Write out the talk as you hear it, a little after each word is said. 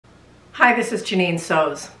Hi, this is Janine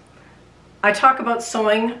Sews. I talk about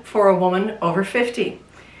sewing for a woman over 50.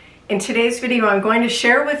 In today's video, I'm going to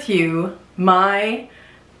share with you my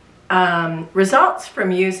results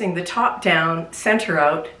from using the top-down,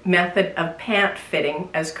 center-out method of pant fitting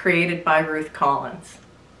as created by Ruth Collins.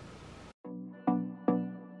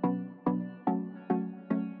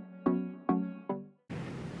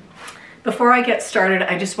 Before I get started,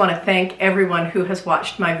 I just want to thank everyone who has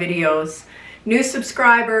watched my videos. New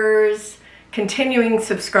subscribers, continuing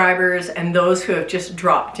subscribers, and those who have just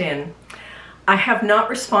dropped in. I have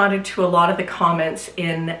not responded to a lot of the comments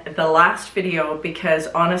in the last video because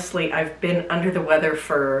honestly I've been under the weather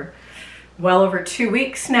for well over 2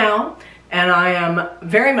 weeks now, and I am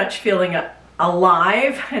very much feeling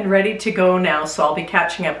alive and ready to go now, so I'll be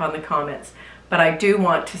catching up on the comments. But I do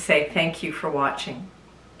want to say thank you for watching.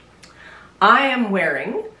 I am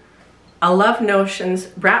wearing a Love Notions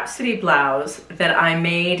Rhapsody blouse that I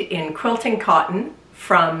made in quilting cotton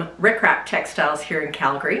from Rick Rack Textiles here in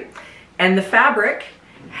Calgary. And the fabric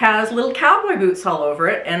has little cowboy boots all over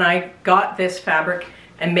it, and I got this fabric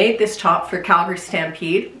and made this top for Calgary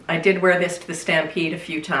Stampede. I did wear this to the Stampede a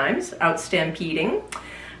few times, out stampeding.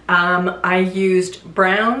 I used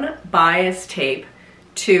brown bias tape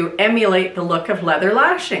to emulate the look of leather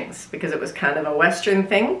lashings because it was kind of a Western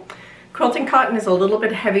thing. Quilting cotton is a little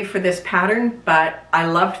bit heavy for this pattern, but I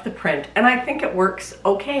loved the print and I think it works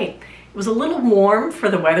okay. It was a little warm for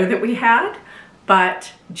the weather that we had,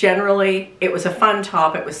 but generally it was a fun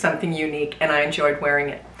top. It was something unique and I enjoyed wearing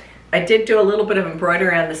it. I did do a little bit of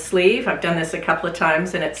embroidery on the sleeve. I've done this a couple of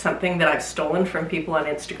times and it's something that I've stolen from people on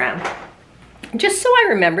Instagram. Just so I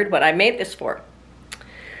remembered what I made this for.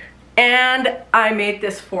 And I made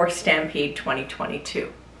this for Stampede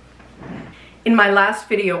 2022. In my last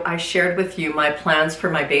video, I shared with you my plans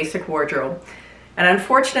for my basic wardrobe. And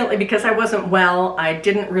unfortunately, because I wasn't well, I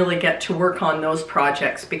didn't really get to work on those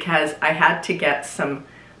projects because I had to get some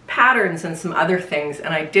patterns and some other things,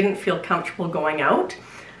 and I didn't feel comfortable going out.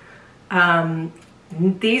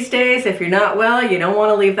 These days, if you're not well, you don't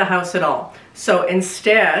want to leave the house at all. So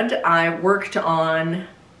instead, I worked on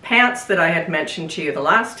pants that I had mentioned to you the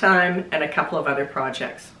last time and a couple of other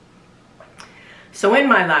projects. So in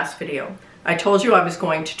my last video, I told you I was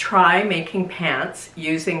going to try making pants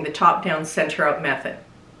using the top-down, center-out method.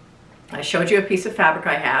 I showed you a piece of fabric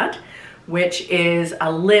I had, which is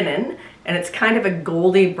a linen, and it's kind of a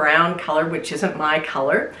goldy brown color, which isn't my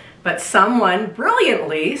color, but someone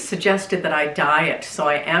brilliantly suggested that I dye it, so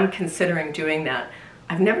I am considering doing that.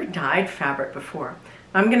 I've never dyed fabric before.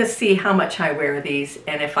 I'm going to see how much I wear these,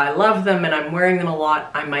 and if I love them and I'm wearing them a lot,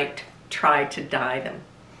 I might try to dye them.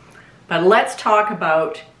 But let's talk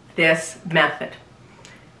about this method.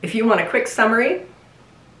 If you want a quick summary,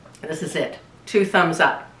 this is it. 2 thumbs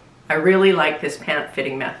up. I really like this pant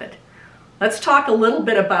fitting method. Let's talk a little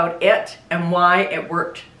bit about it and why it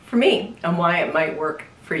worked for me and why it might work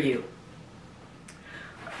for you.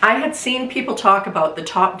 I had seen people talk about the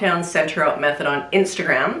top-down, center-out method on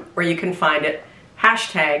Instagram, where you can find it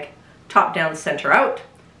hashtag top-down, center-out,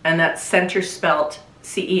 and that's center spelt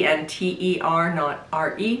C-E-N-T-E-R, not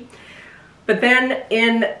R-E. But then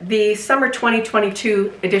in the summer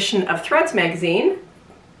 2022 edition of Threads magazine,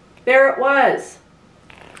 there it was.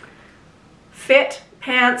 Fit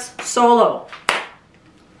Pants Solo.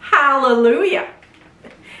 Hallelujah.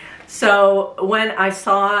 So when I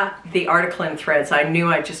saw the article in Threads, I knew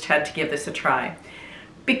I just had to give this a try.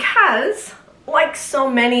 Because, like so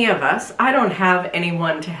many of us, I don't have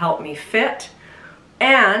anyone to help me fit,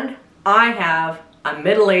 and I have a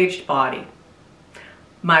middle-aged body.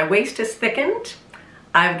 My waist is thickened,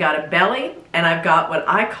 I've got a belly, and I've got what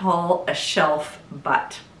I call a shelf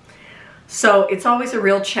butt. So it's always a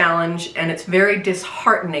real challenge, and it's very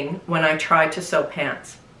disheartening when I try to sew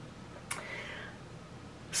pants.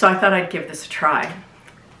 So I thought I'd give this a try.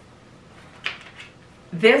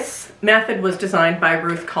 This method was designed by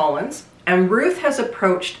Ruth Collins, and Ruth has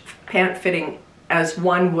approached pant fitting as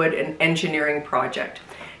one would an engineering project.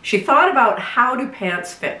 She thought about how do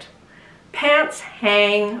pants fit. Pants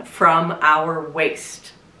hang from our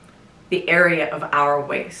waist, the area of our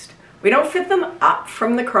waist. We don't fit them up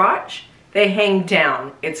from the crotch, they hang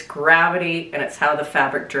down. It's gravity and it's how the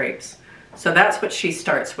fabric drapes. So that's what she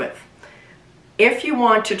starts with. If you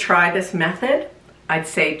want to try this method, I'd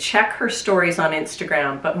say check her stories on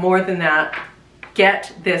Instagram, but more than that,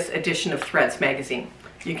 get this edition of Threads magazine.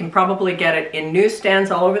 You can probably get it in newsstands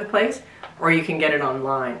all over the place, or you can get it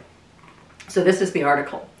online. So this is the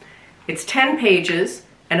article. It's 10 pages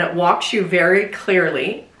and it walks you very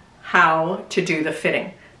clearly how to do the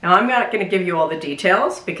fitting. Now I'm not going to give you all the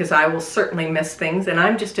details because I will certainly miss things and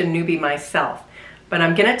I'm just a newbie myself. but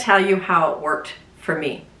I'm going to tell you how it worked for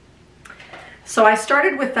me. So I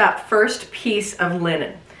started with that first piece of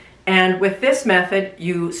linen, and with this method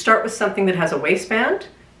you start with something that has a waistband,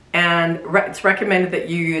 and it's recommended that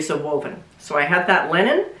you use a woven. So I had that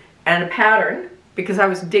linen and a pattern because I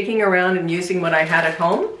was digging around and using what I had at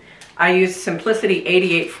home. I used Simplicity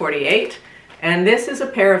 8848, and this is a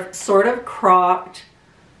pair of sort of cropped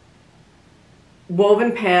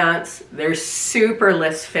woven pants. They're super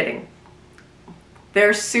loose fitting.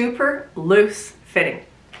 They're super loose fitting.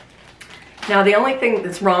 Now the only thing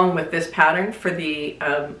that's wrong with this pattern for the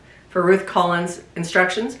for Ruth Collins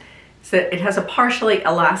instructions is that it has a partially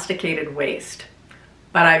elasticated waist,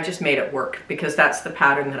 but I've just made it work because that's the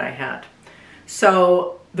pattern that I had.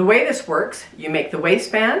 So the way this works, you make the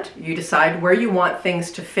waistband, you decide where you want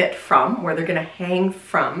things to fit from, where they're going to hang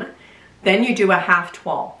from, then you do a half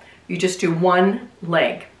toile. You just do one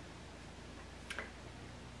leg.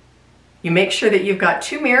 You make sure that you've got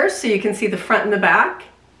 2 mirrors so you can see the front and the back,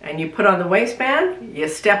 and you put on the waistband, you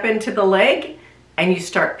step into the leg, and you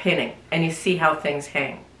start pinning, and you see how things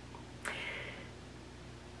hang.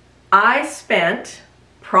 I spent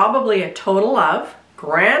probably a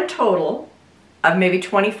grand total of maybe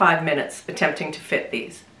 25 minutes attempting to fit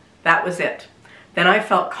these. That was it. Then I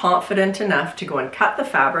felt confident enough to go and cut the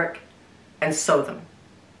fabric and sew them.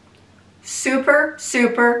 Super,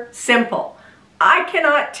 super simple. I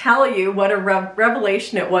cannot tell you what a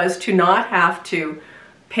revelation it was to not have to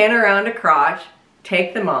pin around a crotch,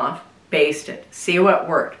 take them off, baste it, see what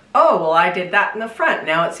worked. Oh, well, I did that in the front.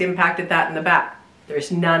 Now it's impacted that in the back.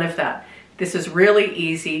 There's none of that. This is really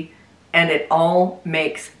easy, and it all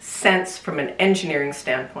makes sense from an engineering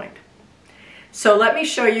standpoint. So let me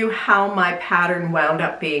show you how my pattern wound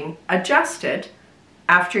up being adjusted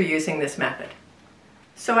after using this method.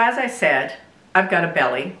 So as I said, I've got a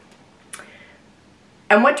belly.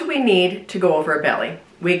 And what do we need to go over a belly?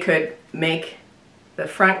 We could make the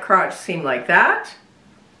front crotch seam like that,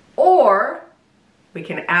 or we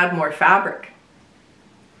can add more fabric.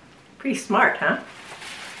 Pretty smart, huh?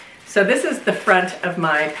 So this is the front of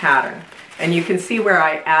my pattern, and you can see where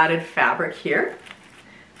I added fabric here.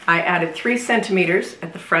 I added 3 centimeters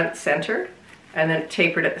at the front center and then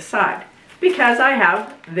tapered at the side because I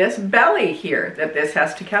have this belly here that this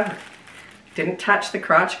has to cover. Didn't touch the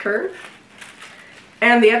crotch curve.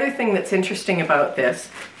 And the other thing that's interesting about this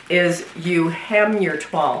is you hem your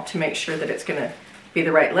toile to make sure that it's going to be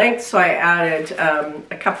the right length. So I added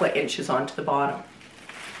a couple of inches onto the bottom.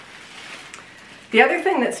 The other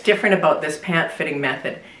thing that's different about this pant fitting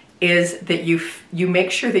method is that you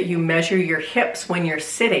make sure that you measure your hips when you're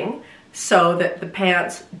sitting so that the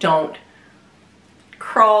pants don't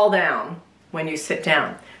crawl down when you sit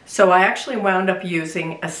down. So I actually wound up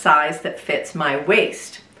using a size that fits my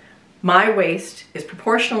waist. My waist is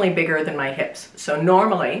proportionally bigger than my hips. So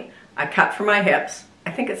normally I cut from my hips.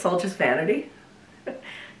 I think it's all just vanity.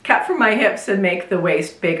 Cut from my hips and make the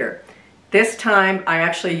waist bigger. This time I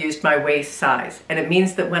actually used my waist size, and it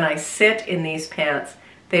means that when I sit in these pants,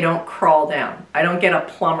 they don't crawl down. I don't get a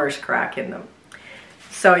plumber's crack in them.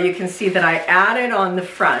 So you can see that I added on the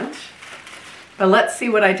front, but let's see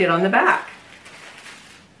what I did on the back.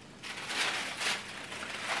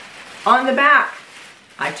 On the back,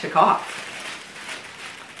 I took off.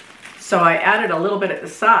 So I added a little bit at the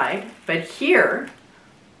side, but here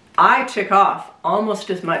I took off almost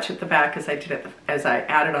as much at the back as I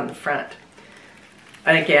added on the front.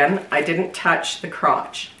 And again, I didn't touch the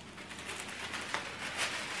crotch.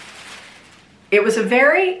 It was a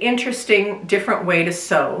very interesting, different way to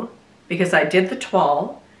sew because I did the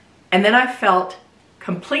toile, and then I felt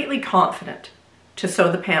completely confident to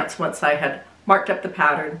sew the pants once I had marked up the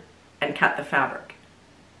pattern and cut the fabric.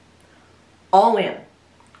 All in.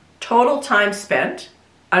 Total time spent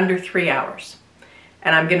under 3 hours.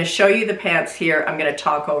 And I'm going to show you the pants here. I'm going to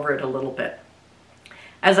talk over it a little bit.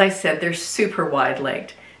 As I said, they're super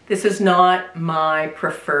wide-legged. This is not my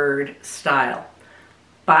preferred style.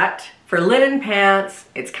 But for linen pants,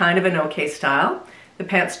 it's kind of an okay style. The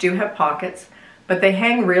pants do have pockets, but they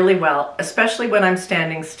hang really well, especially when I'm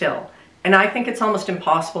standing still. And I think it's almost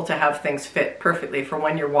impossible to have things fit perfectly for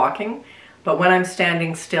when you're walking. But when I'm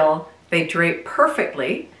standing still, they drape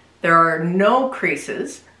perfectly. There are no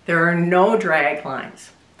creases. There are no drag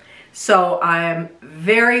lines. So I'm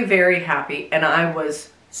very, very happy, and I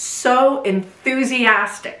was so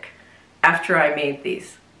enthusiastic after I made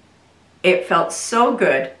these. It felt so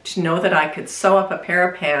good to know that I could sew up a pair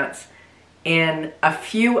of pants in a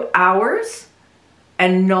few hours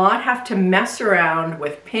and not have to mess around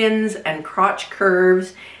with pins and crotch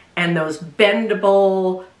curves and those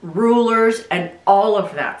bendable rulers and all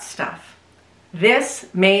of that stuff. This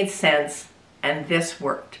made sense and this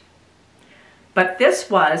worked. But this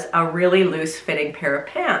was a really loose fitting pair of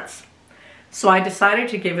pants. So I decided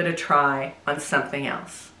to give it a try on something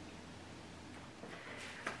else.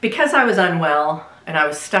 Because I was unwell and I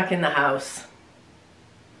was stuck in the house,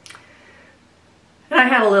 and I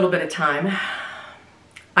had a little bit of time,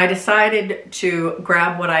 I decided to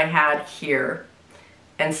grab what I had here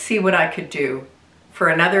and see what I could do for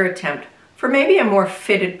another attempt for maybe a more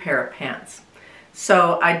fitted pair of pants.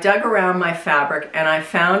 So I dug around my fabric and I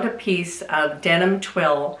found a piece of denim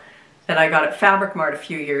twill that I got at Fabric Mart a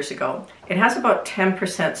few years ago. It has about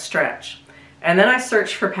 10% stretch. And then I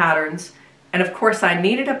searched for patterns, and of course I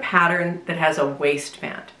needed a pattern that has a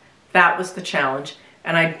waistband. That was the challenge,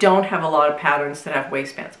 and I don't have a lot of patterns that have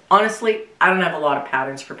waistbands. Honestly, I don't have a lot of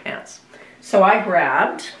patterns for pants. So I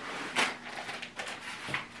grabbed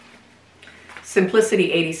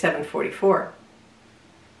Simplicity 8744.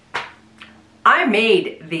 I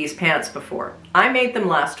made these pants before. I made them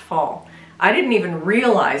last fall. I didn't even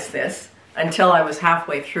realize this until I was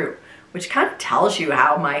halfway through, which kind of tells you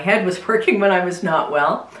how my head was working when I was not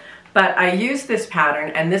well. But I used this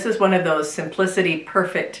pattern, and this is one of those Simplicity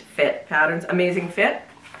Perfect Fit patterns, Amazing Fit.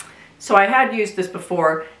 So I had used this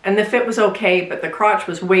before, and the fit was okay, but the crotch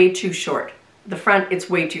was way too short. The front, it's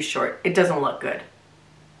way too short. It doesn't look good.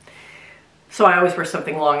 So I always wear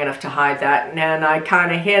something long enough to hide that, and I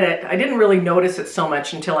kind of hid it. I didn't really notice it so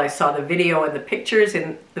much until I saw the video and the pictures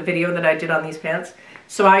in the video that I did on these pants.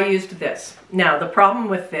 So I used this. Now, the problem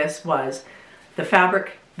with this was the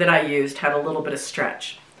fabric that I used had a little bit of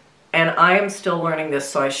stretch. And I am still learning this,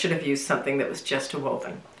 so I should have used something that was just a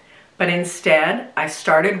woven. But instead, I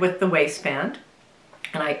started with the waistband,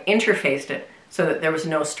 and I interfaced it so that there was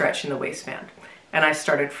no stretch in the waistband. And I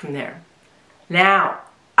started from there. Now,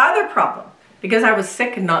 other problem. Because I was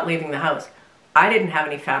sick and not leaving the house, I didn't have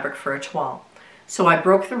any fabric for a toile. So I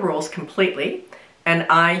broke the rules completely, and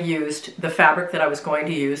I used the fabric that I was going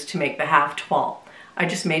to use to make the half toile. I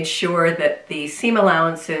just made sure that the seam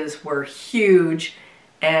allowances were huge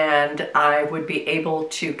and I would be able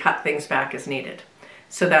to cut things back as needed.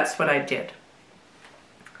 So that's what I did.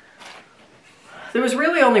 There was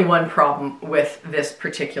really only one problem with this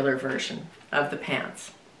particular version of the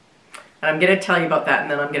pants. And I'm going to tell you about that,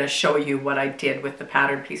 and then I'm going to show you what I did with the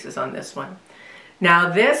pattern pieces on this one. Now,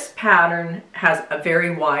 this pattern has a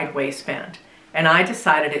very wide waistband, and I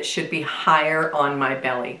decided it should be higher on my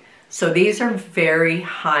belly. So these are very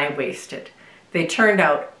high-waisted. They turned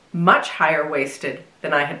out much higher-waisted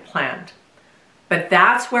than I had planned. But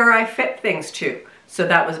that's where I fit things to. So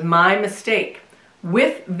that was my mistake.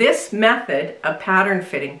 With this method of pattern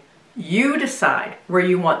fitting, you decide where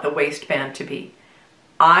you want the waistband to be.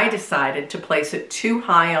 I decided to place it too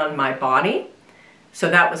high on my body, so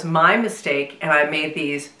that was my mistake, and I made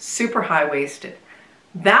these super high-waisted.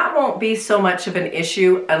 That won't be so much of an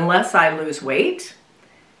issue unless I lose weight,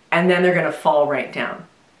 and then they're going to fall right down.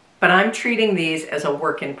 But I'm treating these as a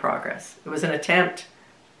work in progress. It was an attempt,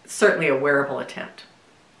 certainly a wearable attempt.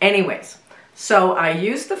 Anyways, so I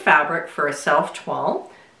used the fabric for a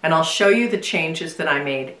self-toile, and I'll show you the changes that I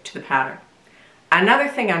made to the pattern. Another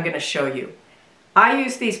thing I'm going to show you. I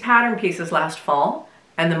used these pattern pieces last fall,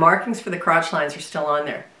 and the markings for the crotch lines are still on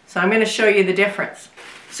there. So I'm going to show you the difference.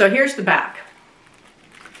 So here's the back.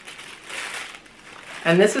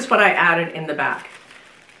 And this is what I added in the back,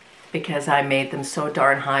 because I made them so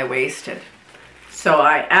darn high-waisted. So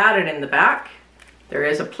I added in the back, there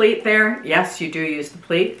is a pleat there. Yes, you do use the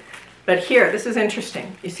pleat. But here, this is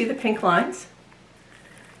interesting. You see the pink lines?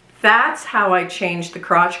 That's how I changed the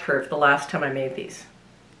crotch curve the last time I made these.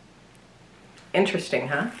 Interesting,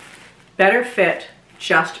 huh? Better fit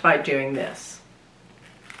just by doing this.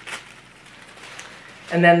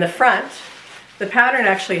 And then the front, the pattern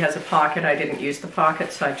actually has a pocket. I didn't use the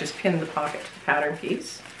pocket, so I just pinned the pocket to the pattern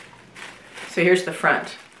piece. So here's the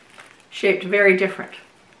front, shaped very different.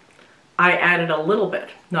 I added a little bit,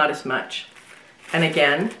 not as much. And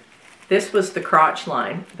again, this was the crotch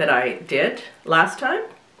line that I did last time.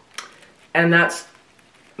 And that's,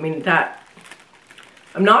 I mean, that,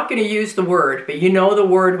 I'm not going to use the word, but you know the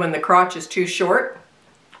word when the crotch is too short?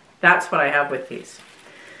 That's what I have with these.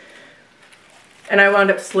 And I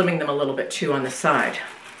wound up slimming them a little bit too on the side.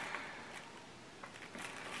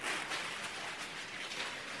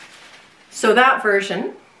 So that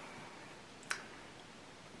version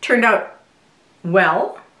turned out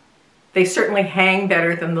well. They certainly hang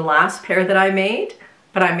better than the last pair that I made,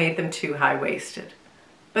 but I made them too high-waisted.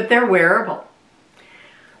 But they're wearable.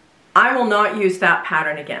 I will not use that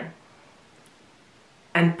pattern again.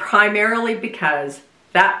 And primarily because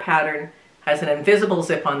that pattern has an invisible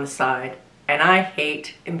zip on the side, and I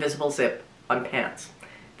hate invisible zip on pants.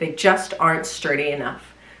 They just aren't sturdy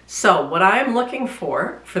enough. So what I'm looking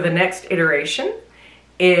for the next iteration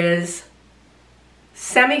is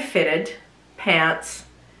semi-fitted pants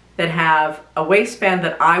that have a waistband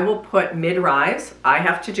that I will put mid-rise. I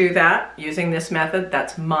have to do that using this method.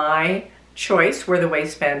 That's my choice where the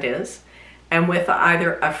waistband is. And with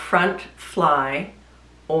either a front fly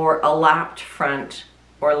or a lapped front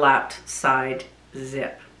or lapped side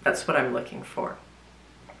zip. That's what I'm looking for.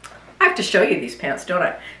 I have to show you these pants, don't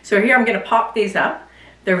I? So here I'm going to pop these up.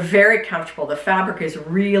 They're very comfortable. The fabric is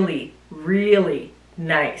really, really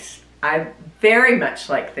nice. I very much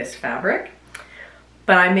like this fabric,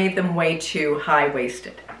 but I made them way too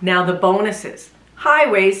high-waisted. Now the bonus is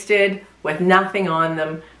high-waisted with nothing on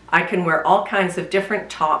them. I can wear all kinds of different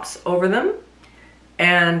tops over them,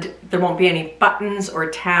 and there won't be any buttons or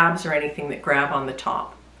tabs or anything that grab on the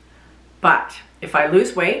top. But if I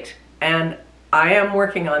lose weight, and I am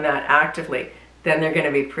working on that actively, then they're going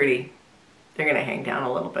to be pretty, they're going to hang down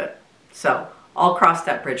a little bit. So I'll cross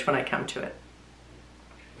that bridge when I come to it.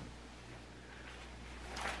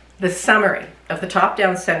 The summary of the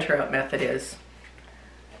top-down center-out method is,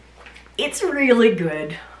 it's really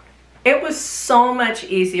good. It was so much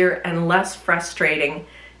easier and less frustrating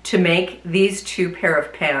to make these two pair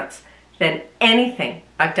of pants than anything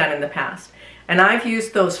I've done in the past. And I've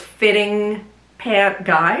used those fitting pant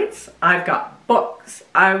guides. I've got books.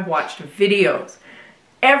 I've watched videos.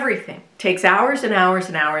 Everything takes hours and hours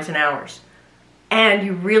and hours and hours. And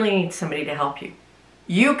you really need somebody to help you.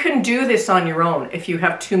 You can do this on your own if you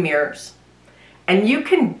have two mirrors. And you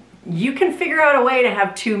can figure out a way to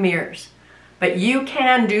have two mirrors. But you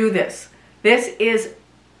can do this. This is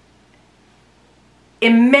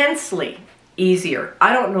immensely easier.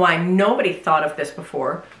 I don't know why nobody thought of this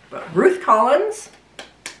before, but Ruth Collins,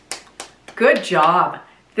 good job.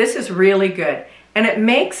 This is really good. And it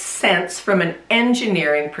makes sense from an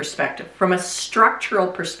engineering perspective, from a structural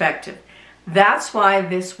perspective. That's why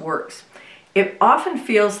this works. It often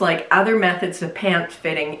feels like other methods of pant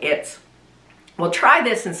fitting, it's, well, try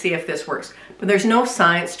this and see if this works. But there's no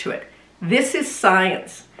science to it. This is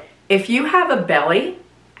science. If you have a belly,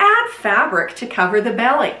 add fabric to cover the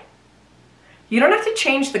belly. You don't have to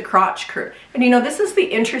change the crotch curve. And you know, this is the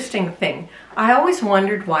interesting thing. I always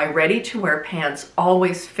wondered why ready-to-wear pants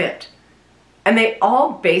always fit. And they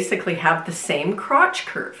all basically have the same crotch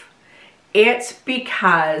curve. It's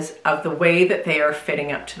because of the way that they are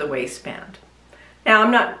fitting up to the waistband.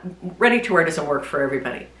 Now, ready-to-wear doesn't work for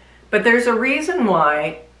everybody, but there's a reason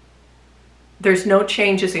why there's no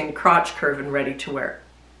changes in crotch curve in ready-to-wear.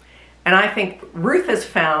 And I think Ruth has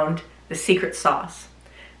found the secret sauce.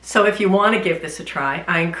 So if you want to give this a try,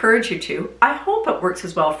 I encourage you to. I hope it works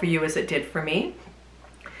as well for you as it did for me.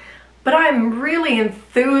 But I'm really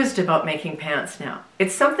enthused about making pants now.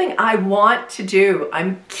 It's something I want to do.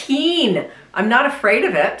 I'm keen. I'm not afraid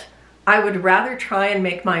of it. I would rather try and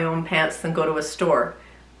make my own pants than go to a store.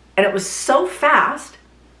 And it was so fast,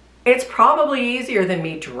 it's probably easier than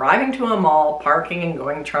me driving to a mall, parking, and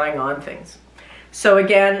going trying on things. So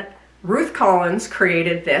again, Ruth Collins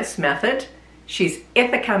created this method. She's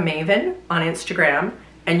Ithaca Maven on Instagram,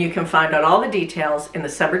 and you can find out all the details in the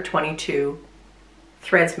Summer 22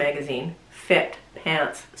 Threads magazine, Fit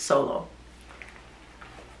Pants Solo.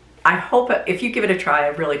 I hope if you give it a try, I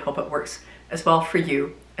really hope it works as well for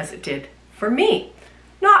you as it did for me.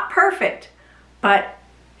 Not perfect, but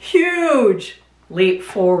huge leap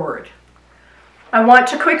forward. I want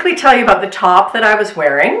to quickly tell you about the top that I was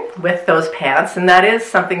wearing with those pants, and that is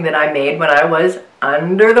something that I made when I was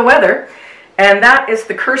under the weather, and that is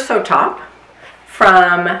the Kersoe top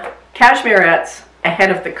from Cashmerette's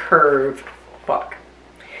Ahead of the Curve book.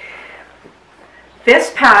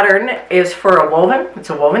 This pattern is for a woven,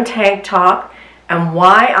 it's a woven tank top, and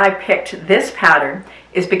why I picked this pattern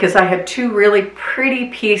is because I had two really pretty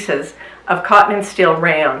pieces of cotton and steel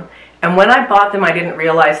rayon, and when I bought them I didn't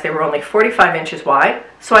realize they were only 45 inches wide,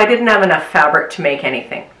 so I didn't have enough fabric to make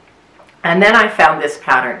anything. And then I found this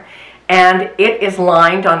pattern, and it is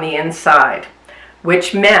lined on the inside,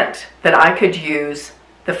 which meant that I could use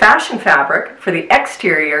the fashion fabric for the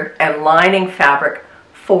exterior and lining fabric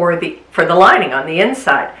for the lining on the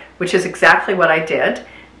inside, which is exactly what I did.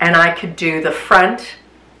 And I could do the front,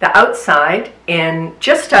 the outside in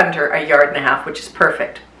just under 1.5 yards, which is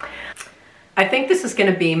perfect. I think this is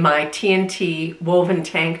going to be my TNT woven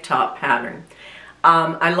tank top pattern.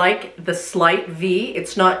 I like the slight V.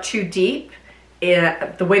 It's not too deep.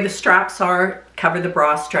 The way the straps are cover the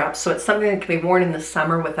bra straps, so it's something that can be worn in the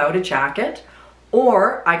summer without a jacket,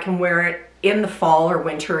 or I can wear it in the fall or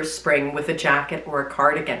winter or spring with a jacket or a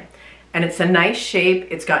cardigan. and it's a nice shape.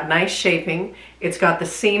 It's got nice shaping. It's got the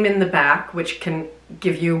seam in the back, which can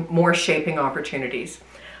give you more shaping opportunities.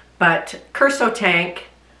 But Kersoe tank,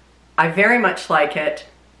 I very much like it.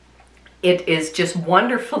 It is just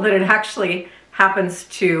wonderful that it actually happens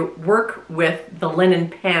to work with the linen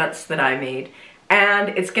pants that I made, and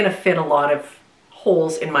it's going to fit a lot of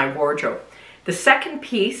holes in my wardrobe. The second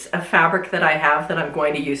piece of fabric that I have that I'm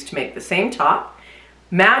going to use to make the same top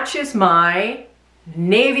matches my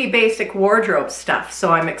navy basic wardrobe stuff,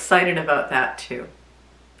 so I'm excited about that too.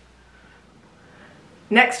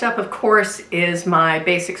 Next up, of course, is my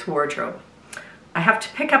basics wardrobe. I have to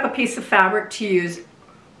pick up a piece of fabric to use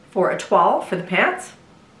for a toile for the pants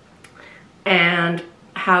and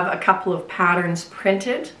have a couple of patterns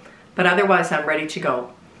printed, but otherwise I'm ready to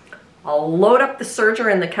go. I'll load up the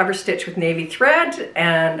serger and the cover stitch with navy thread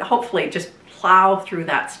and hopefully just plow through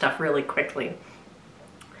that stuff really quickly.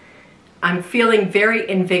 I'm feeling very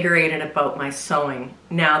invigorated about my sewing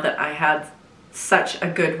now that I had such a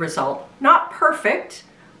good result. Not perfect,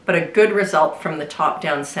 but a good result from the top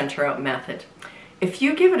down center out method. If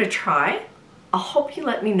you give it a try, I'll hope you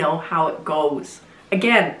let me know how it goes.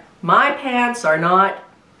 Again, my pants are not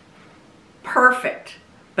perfect,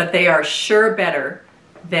 but they are sure better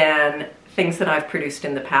than things that I've produced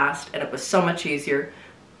in the past, and it was so much easier,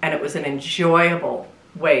 and it was an enjoyable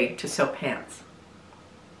way to sew pants.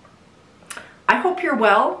 I hope you're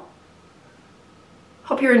well.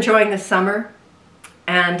 Hope you're enjoying the summer,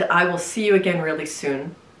 and I will see you again really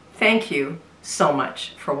soon. Thank you so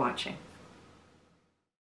much for watching.